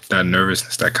mean, that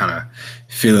nervousness, that kind of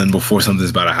feeling before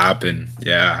something's about to happen.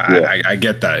 Yeah. I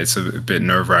get that. It's a bit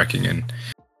nerve-wracking, and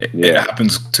it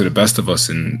happens to the best of us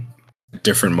in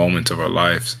different moments of our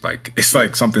lives. Like, it's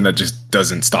like something that just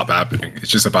doesn't stop happening. It's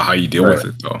just about how you deal with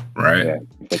it, though, right? Yeah,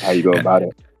 it's like how you go about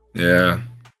it. Yeah,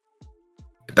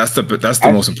 that's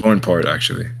the most important part,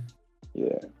 actually.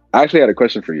 Yeah, I actually had a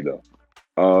question for you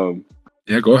though.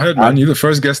 Yeah, go ahead, man. You're the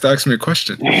first guest to ask me a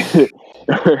question.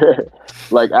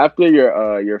 Like, after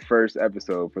your first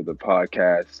episode for the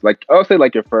podcast, like I'll say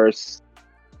like your first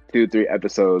 2-3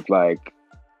 episodes, like,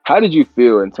 how did you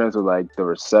feel in terms of like the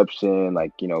reception,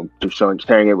 like, just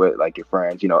sharing it with like your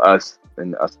friends, us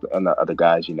and the other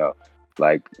guys,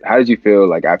 like, how did you feel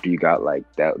like after you got like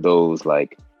those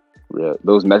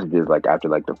messages, like after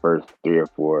like the first 3 or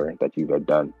 4 that you had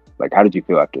done? Like, how did you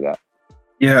feel after that?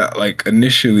 Yeah, like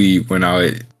initially when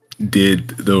I did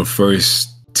the first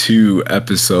 2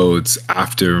 episodes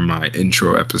after my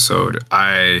intro episode,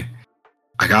 I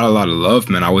got a lot of love,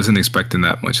 man. I wasn't expecting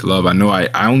that much love. I know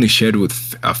I only shared with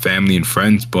family and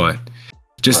friends, but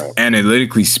just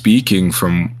analytically speaking,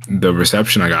 from the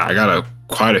reception I got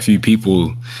quite a few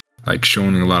people like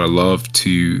showing a lot of love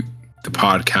to the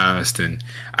podcast and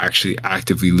actually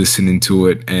actively listening to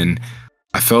it. And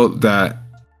I felt that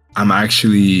I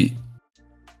actually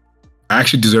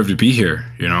deserve to be here.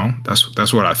 You know,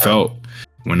 that's what I felt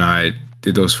when I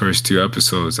did those first 2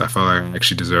 episodes. I felt like I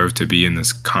actually deserved to be in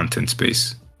this content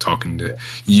space, talking to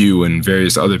you and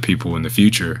various other people in the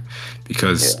future,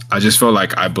 because I just felt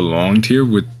like I belonged here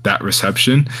with that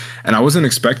reception, and I wasn't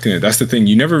expecting it. That's the thing.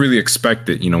 You never really expect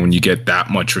it, you know, when you get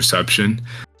that much reception.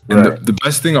 And the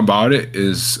best thing about it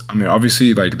is, I mean,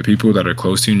 obviously, like the people that are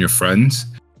close to you and your friends,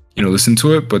 you know, listen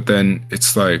to it, but then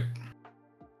it's like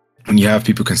when you have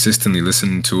people consistently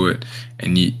listening to it,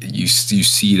 and you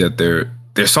see that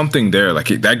there's something there, like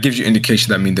that gives you indication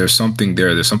that, I mean, there's something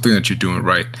there. There's something that you're doing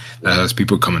right that has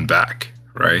people coming back,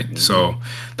 right? Mm-hmm. So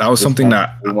that was something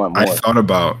that I thought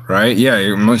about, right? Yeah,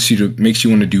 it makes you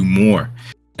want to do more.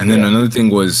 And then another thing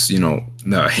was, you know,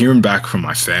 hearing back from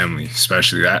my family,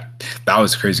 especially that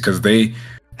was crazy, because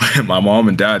my mom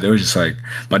and dad, they were just like,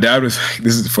 my dad was like,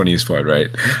 this is the funniest part, right?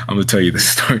 I'm gonna tell you this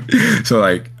story. So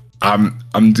like,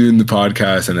 I'm doing the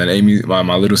podcast, and then Amy,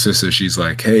 my little sister, she's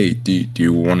like, "Hey, do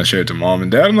you want to share it to mom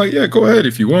and dad?" I'm like, "Yeah, go ahead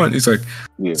if you want." It's like,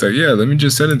 yeah, let me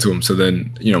just send it to him. So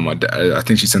then, you know, my dad, I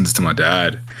think she sends it to my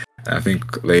dad, and I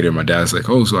think later my dad's like,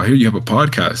 "Oh, so I hear you have a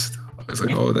podcast." I was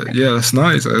like, "Oh, that's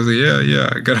nice." I was like, "Yeah,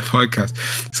 I got a podcast."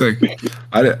 It's like,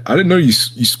 I didn't know you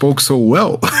spoke so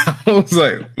well. I was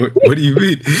like, what do you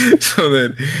mean? So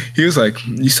then he was like,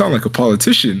 "You sound like a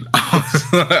politician."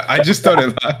 I just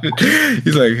started laughing.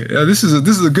 He's like, "Yeah, this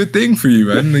is a good thing for you,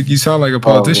 man. Like, you sound like a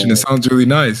politician. It sounds really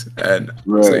nice." And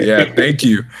so yeah, thank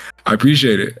you. I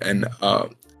appreciate it. And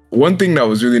one thing that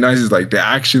was really nice is like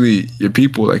your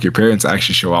people, like your parents,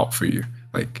 actually show out for you.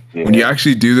 Like when you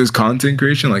actually do this content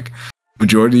creation, like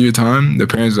majority of your time, the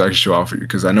parents will actually show out for you.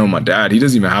 Because I know my dad, he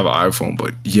doesn't even have an iPhone,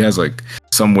 but he has like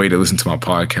some way to listen to my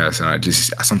podcast, and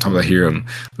sometimes I hear him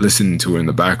listening to it in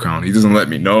the background. He doesn't let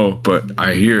me know, but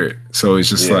I hear it. So it's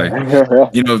just like,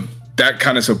 you know, that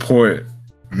kind of support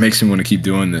makes me want to keep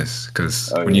doing this,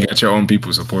 because when you got your own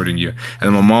people supporting you. And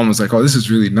then my mom was like, "Oh, this is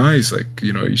really nice. Like,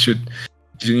 you know, I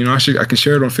can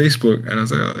share it on Facebook." And I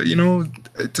was like, you know,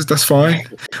 that's fine.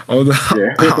 All the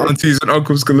aunties and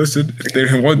uncles can listen if they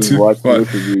didn't want to.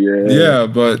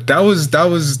 But that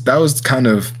was kind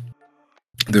of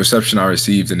the reception I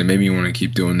received, and it made me want to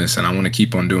keep doing this, and I want to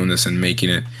keep on doing this and making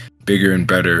it bigger and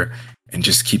better, and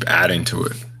just keep adding to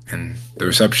it. And the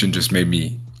reception just made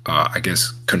me, I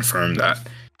guess, confirm that.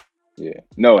 Yeah.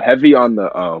 No, heavy on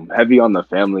the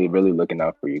family really looking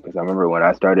out for you, because I remember when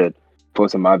I started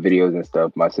posting my videos and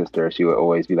stuff, my sister, she would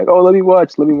always be like, "Oh, let me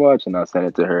watch," and I'll send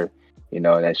it to her, you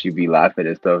know, and then she'd be laughing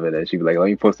and stuff, and then she'd be like, "Let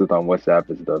me post it on WhatsApp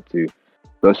and stuff too."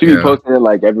 So she'd be posting it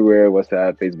like everywhere,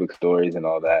 WhatsApp, Facebook stories, and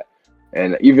all that,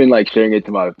 and even like sharing it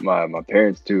to my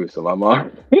parents too. So my mom,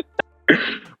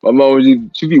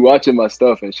 she'd be watching my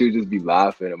stuff, and she would just be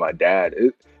laughing. And my dad,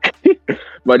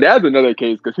 my dad's another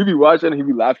case, because he'd be watching and he'd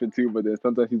be laughing too. But then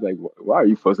sometimes he's like, "Why are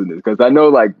you posting this?" Because I know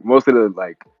like most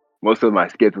of my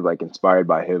skits is like inspired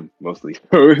by him mostly.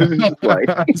 So it's just like,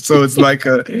 so it's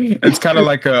kind of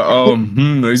like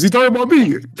is he talking about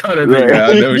me? Kind of thing. Yeah,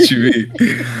 I know what you mean.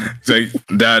 It's like,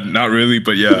 Dad, not really,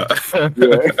 but yeah.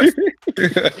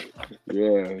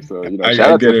 So, you know,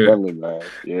 shout out to the family, man.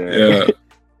 Yeah.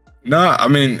 No, I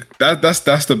mean that's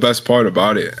the best part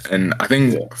about it, and I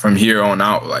think from here on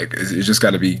out, like it's just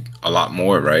got to be a lot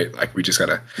more, right? Like we just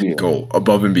gotta go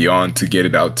above and beyond to get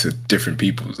it out to different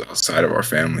people outside of our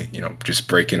family. You know, just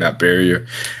breaking that barrier,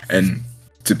 and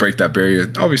to break that barrier,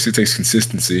 obviously it takes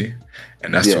consistency,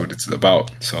 and that's what it's about.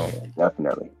 So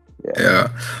definitely,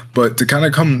 But to kind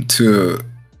of come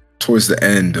towards the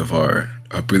end of our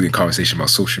brilliant conversation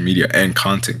about social media and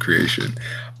content creation,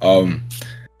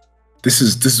 This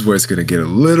is where it's gonna get a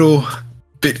little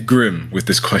bit grim with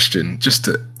this question. Just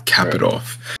to cap it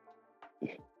off,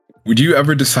 would you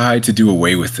ever decide to do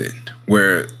away with it,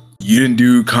 where you didn't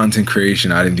do content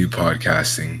creation, I didn't do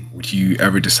podcasting? Would you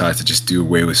ever decide to just do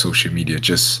away with social media,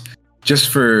 just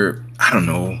for, I don't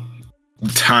know,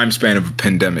 the time span of a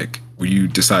pandemic? Would you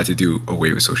decide to do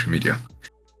away with social media?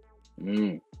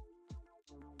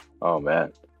 Oh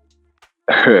man,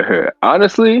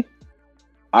 honestly,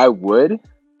 I would.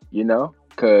 You know,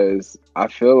 because I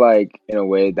feel like in a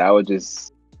way that would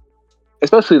just,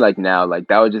 especially like now, like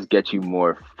that would just get you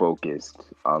more focused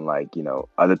on like, you know,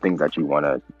 other things that you want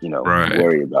to, you know,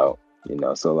 worry about, you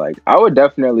know. So like I would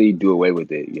definitely do away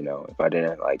with it, you know, if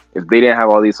they didn't have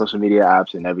all these social media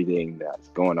apps and everything that's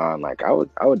going on, like I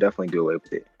would definitely do away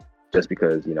with it, just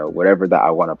because, you know, whatever that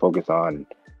I want to focus on,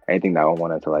 anything that I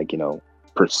wanted to like, you know,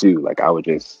 pursue, like I would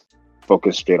just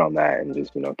focus straight on that and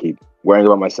just, you know, keep worrying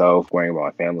about myself, worrying about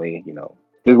my family,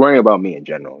 just worrying about me in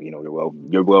general,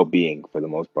 your well being for the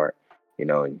most part,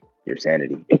 and your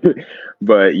sanity.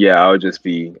 But yeah, I would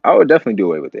definitely do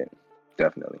away with it.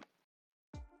 Definitely.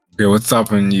 Yeah, what's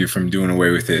stopping you from doing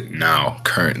away with it now,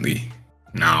 currently,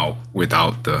 now,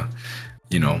 without the,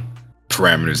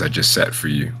 parameters I just set for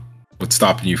you? What's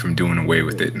stopping you from doing away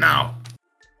with it now?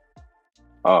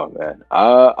 Oh man.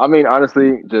 I mean,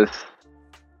 honestly, just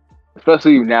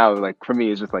especially now, like for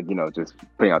me, it's just like just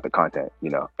putting out the content,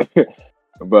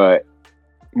 But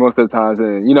most of the times,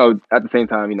 and at the same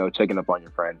time, checking up on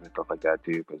your friends and stuff like that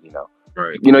too, because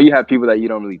Right. you have people that you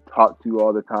don't really talk to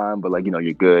all the time, but like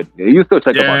you're good. You still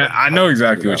check up on them. Yeah, I know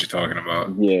exactly what you're talking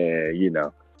about. Yeah.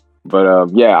 But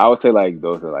yeah, I would say like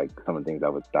those are like some of the things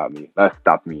that would stop me. That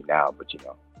stopped me now, but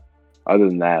other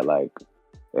than that, like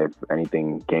if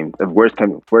worst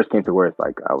came to worst,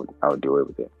 like I would do it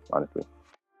with it, honestly.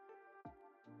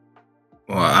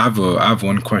 Well, I have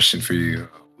one question for you,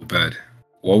 Obed.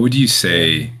 What would you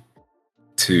say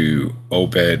to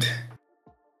Obed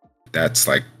that's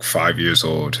like 5 years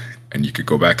old, and you could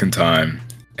go back in time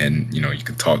and you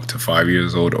could talk to 5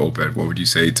 years old Obed? What would you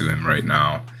say to him right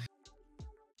now?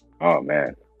 Oh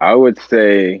man, I would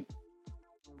say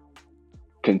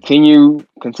continue to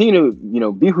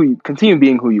continue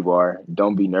being who you are.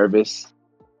 Don't be nervous.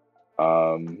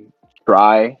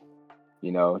 Try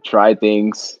try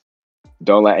things.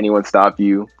 Don't let anyone stop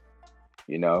you,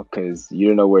 because you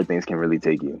don't know where things can really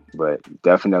take you. But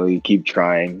definitely keep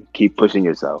trying, keep pushing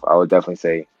yourself. I would definitely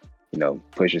say,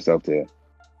 push yourself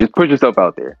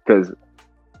out there. Because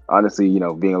honestly,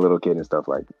 being a little kid and stuff,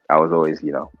 like I was always,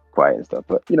 quiet and stuff.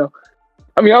 But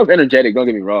I mean, I was energetic. Don't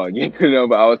get me wrong,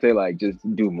 but I would say like just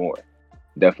do more.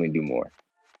 Definitely do more.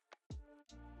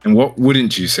 And what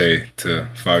wouldn't you say to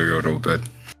 5-year-old Obed?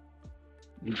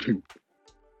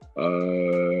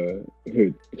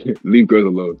 Leave girls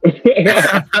alone.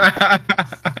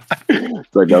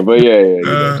 But no, but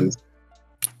yeah, just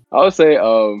I would say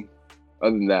other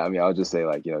than that, I mean, I'll just say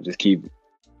like just keep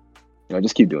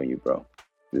doing you, bro.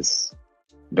 Just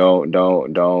don't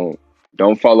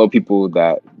follow people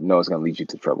that know it's gonna lead you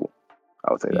to trouble.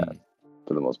 I would say that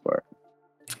for the most part.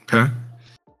 Okay.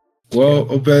 Well,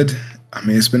 Obed, I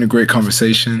mean, it's been a great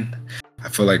conversation. I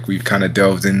feel like we've kind of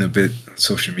delved in a bit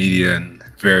social media and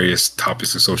various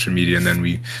topics of social media, and then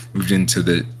we moved into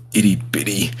the itty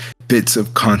bitty bits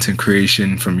of content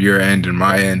creation from your end and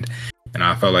my end. And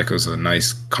I felt like it was a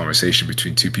nice conversation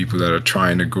between two people that are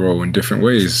trying to grow in different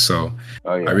ways. So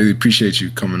I really appreciate you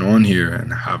coming on here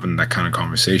and having that kind of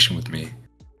conversation with me.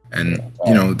 And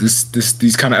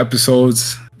these kind of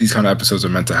episodes are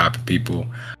meant to happen, people.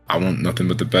 I want nothing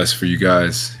but the best for you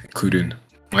guys, including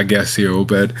my guest here,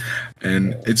 Obed.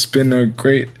 And it's been a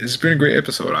great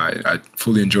episode. I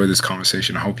fully enjoyed this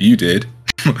conversation. I hope you did.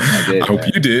 I hope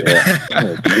you did.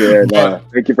 No,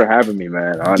 thank you for having me,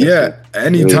 man. Honestly. Yeah,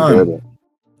 anytime.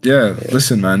 Yeah,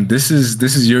 listen, man. This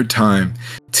is your time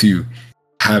to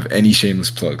have any shameless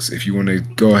plugs. If you want to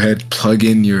go ahead, plug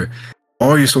in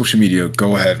all your social media,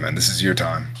 go ahead, man. This is your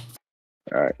time.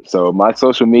 All right. So my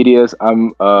social medias,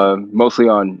 I'm mostly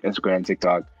on Instagram,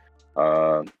 TikTok,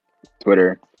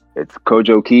 Twitter. It's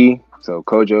Kojo Key. So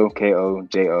Kojo,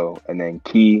 Kojo, and then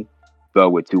Key,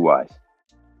 spelled with 2 Y's.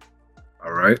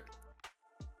 All right.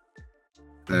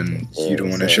 Then you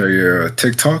don't want to share your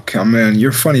TikTok? Oh, man,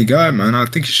 you're a funny guy, man. I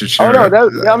think you should share. Oh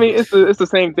no, I mean it's the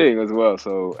same thing as well.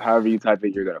 So however you type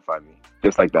it, you're gonna find me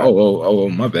just like that. Oh,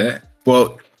 my bad.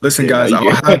 Well, listen, guys,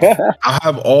 I'll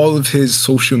have all of his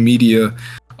social media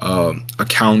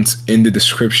accounts in the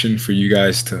description for you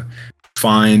guys to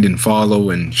find and follow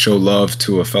and show love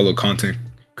to a fellow content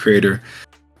creator.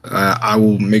 I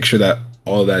will make sure that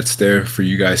all that's there for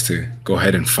you guys to go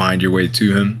ahead and find your way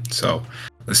to him. So,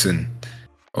 listen,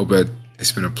 Obed,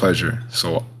 it's been a pleasure.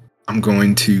 So I'm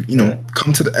going to,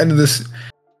 come to the end of this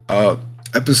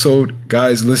episode.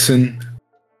 Guys, listen,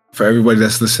 for everybody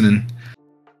that's listening,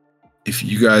 if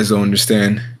you guys don't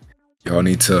understand, y'all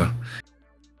need to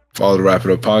follow the Wrap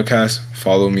It Up podcast.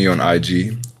 Follow me on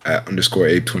IG at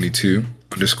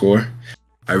 _Abe22_.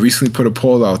 I recently put a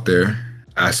poll out there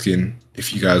asking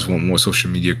if you guys want more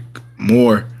social media,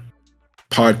 more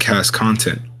podcast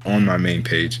content on my main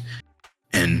page.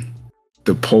 And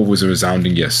the poll was a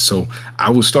resounding yes. So I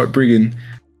will start bringing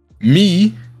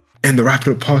me and the Wrap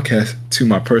It Up podcast to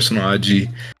my personal IG,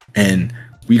 and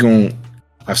we gonna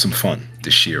have some fun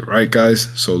this year, right, guys?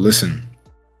 So listen,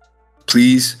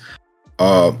 please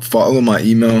follow my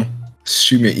email.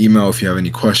 Shoot me an email if you have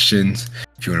any questions.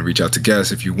 If you want to reach out to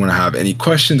guests, if you want to have any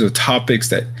questions or topics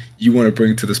that you want to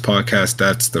bring to this podcast,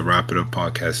 that's the Wrap It Up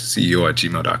podcast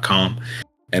CEO@gmail.com.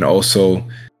 And also,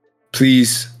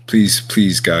 please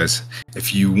please, guys,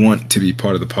 if you want to be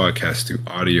part of the podcast through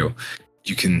audio,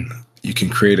 you can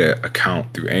create an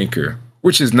account through Anchor,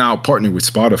 which is now partnered with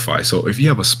Spotify. So if you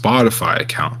have a Spotify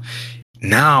account,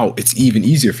 now it's even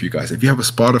easier for you guys. If you have a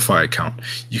Spotify account,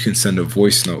 you can send a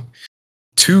voice note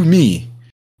to me,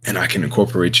 and I can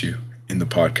incorporate you in the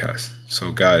podcast.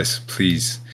 So guys,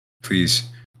 please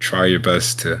try your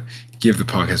best to give the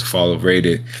podcast a follow, rate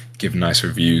it, give nice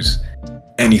reviews,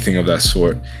 anything of that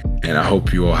sort. And I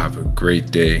hope you all have a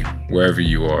great day wherever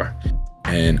you are.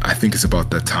 And I think it's about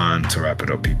that time to wrap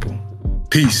it up, people.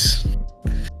 Peace.